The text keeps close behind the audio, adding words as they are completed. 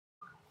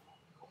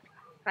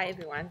Hi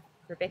everyone,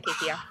 Rebecca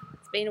here.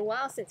 It's been a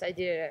while since I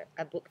did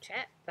a book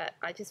chat, but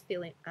I just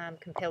feel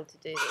compelled to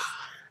do this.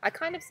 I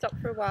kind of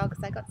stopped for a while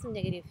because I got some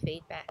negative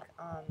feedback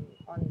on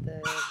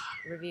the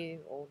review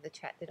or the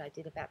chat that I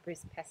did about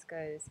Bruce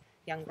Pascoe's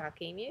Young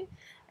Dark Emu,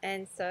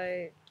 and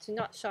so to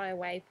not shy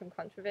away from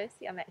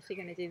controversy, I'm actually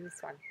going to do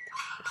this one.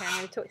 Okay, I'm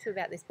going to talk to you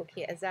about this book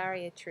here,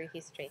 Azaria A True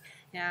History.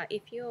 Now,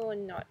 if you're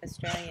not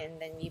Australian,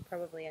 then you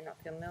probably are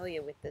not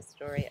familiar with the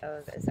story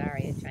of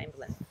Azaria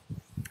Chamberlain.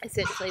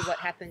 Essentially, what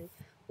happened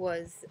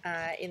was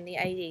in the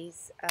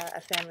 80s, a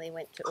family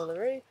went to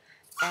Uluru,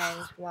 and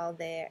while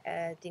there,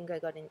 a dingo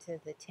got into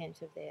the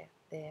tent of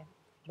their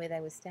where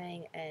they were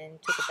staying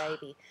and took a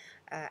baby,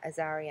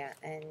 Azaria,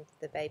 and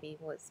the baby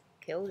was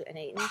killed and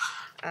eaten,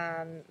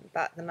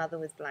 but the mother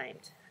was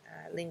blamed.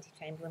 Lindy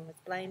Chamberlain was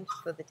blamed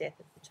for the death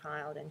of the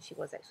child, and she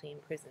was actually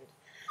imprisoned.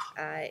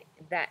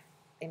 That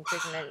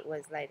imprisonment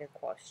was later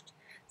quashed.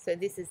 So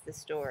this is the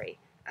story.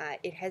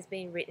 It has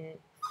been written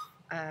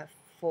uh,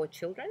 for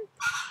children.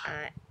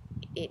 Uh,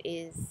 it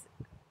is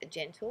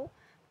gentle.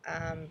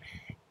 Um,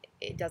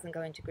 it doesn't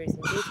go into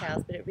gruesome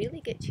details, but it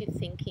really gets you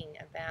thinking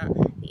about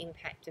the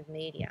impact of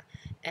media.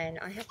 And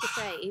I have to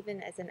say,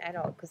 even as an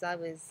adult, because I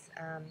was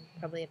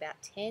probably about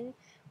 10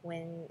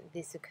 when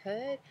this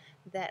occurred,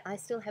 that I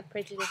still have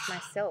prejudice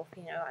myself.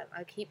 You know,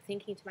 I keep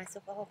thinking to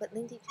myself, oh, but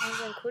Lindy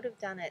Chamberlain could have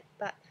done it.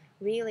 But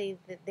really,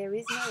 there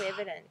is no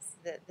evidence.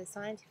 That the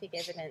scientific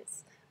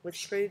evidence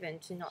was proven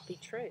to not be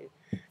true.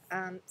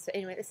 So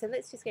anyway, so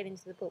let's just get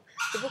into the book.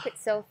 The book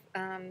itself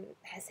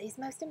has these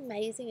most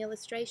amazing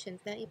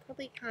illustrations. Now, you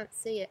probably can't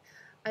see it.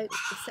 I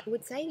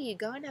would say to you,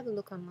 go and have a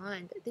look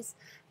online. But this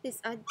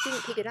I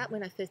didn't pick it up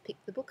when I first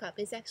picked the book up.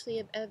 Is actually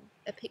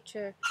a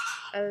picture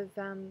of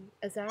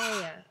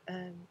Azaria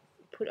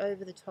put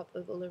over the top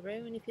of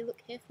Uluru. And if you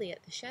look carefully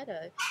at the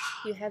shadow,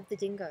 you have the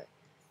dingo.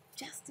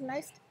 Just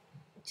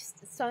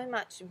so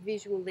much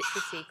visual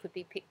literacy could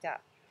be picked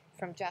up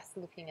from just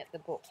looking at the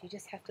book. You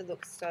just have to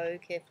look so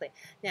carefully.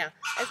 Now,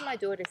 as my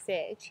daughter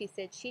said,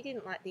 she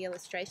didn't like the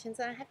illustrations,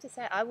 and I have to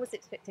say I was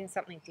expecting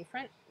something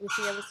different with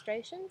the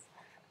illustrations.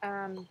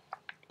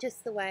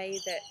 Just the way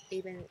that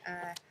even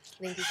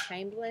Lindy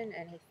Chamberlain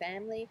and her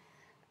family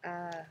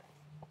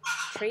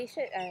treat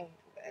it,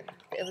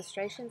 the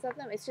illustrations of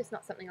them, it's just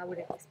not something I would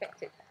have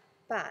expected.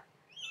 But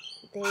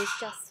there's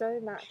just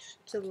so much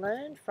to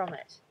learn from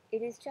it.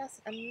 It is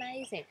just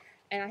amazing.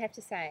 And I have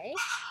to say,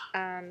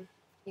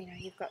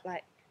 you've got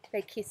like,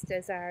 they kissed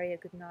Azaria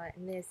goodnight,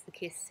 and there's the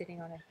kiss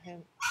sitting on her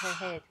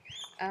head.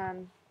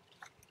 I'm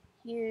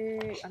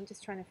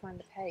just trying to find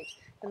the page.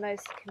 The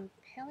most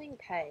compelling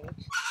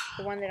page,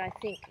 the one that I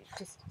think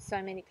just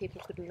so many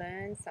people could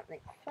learn something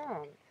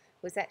from,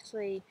 was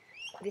actually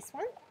this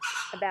one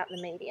about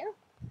the media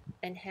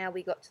and how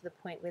we got to the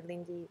point where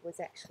Lindy was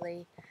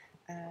actually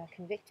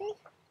convicted,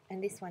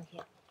 and this one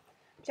here.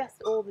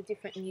 Just all the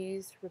different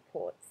news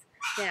reports.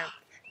 Now,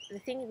 the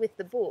thing with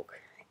the book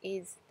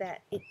is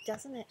that it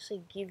doesn't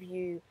actually give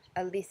you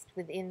a list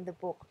within the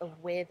book of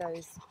where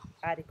those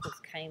articles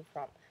came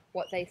from.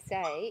 What they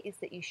say is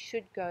that you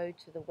should go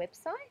to the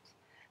website,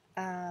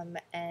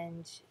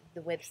 and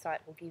the website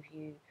will give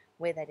you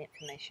where that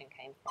information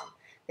came from.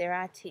 There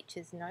are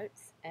teachers'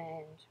 notes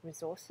and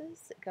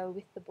resources that go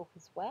with the book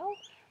as well,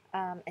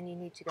 and you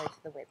need to go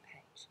to the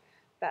webpage.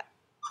 But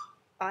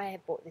I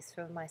have bought this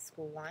from my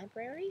school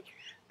library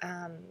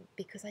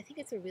because I think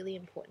it's a really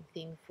important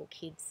thing for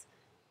kids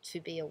to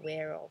be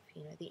aware of,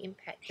 the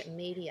impact that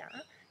media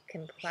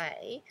can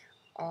play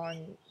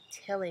on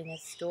telling a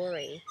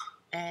story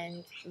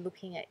and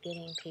looking at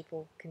getting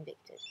people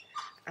convicted.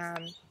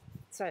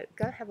 So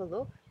go have a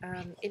look.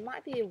 It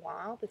might be a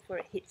while before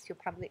it hits your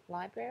public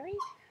library.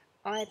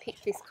 I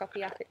picked this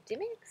copy up at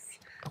Dimmicks,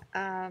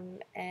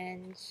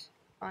 and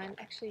I'm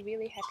actually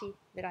really happy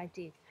that I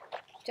did.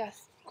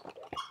 Just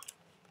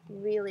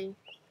really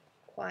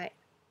quite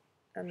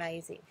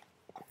amazing.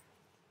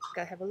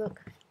 Go have a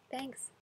look. Thanks.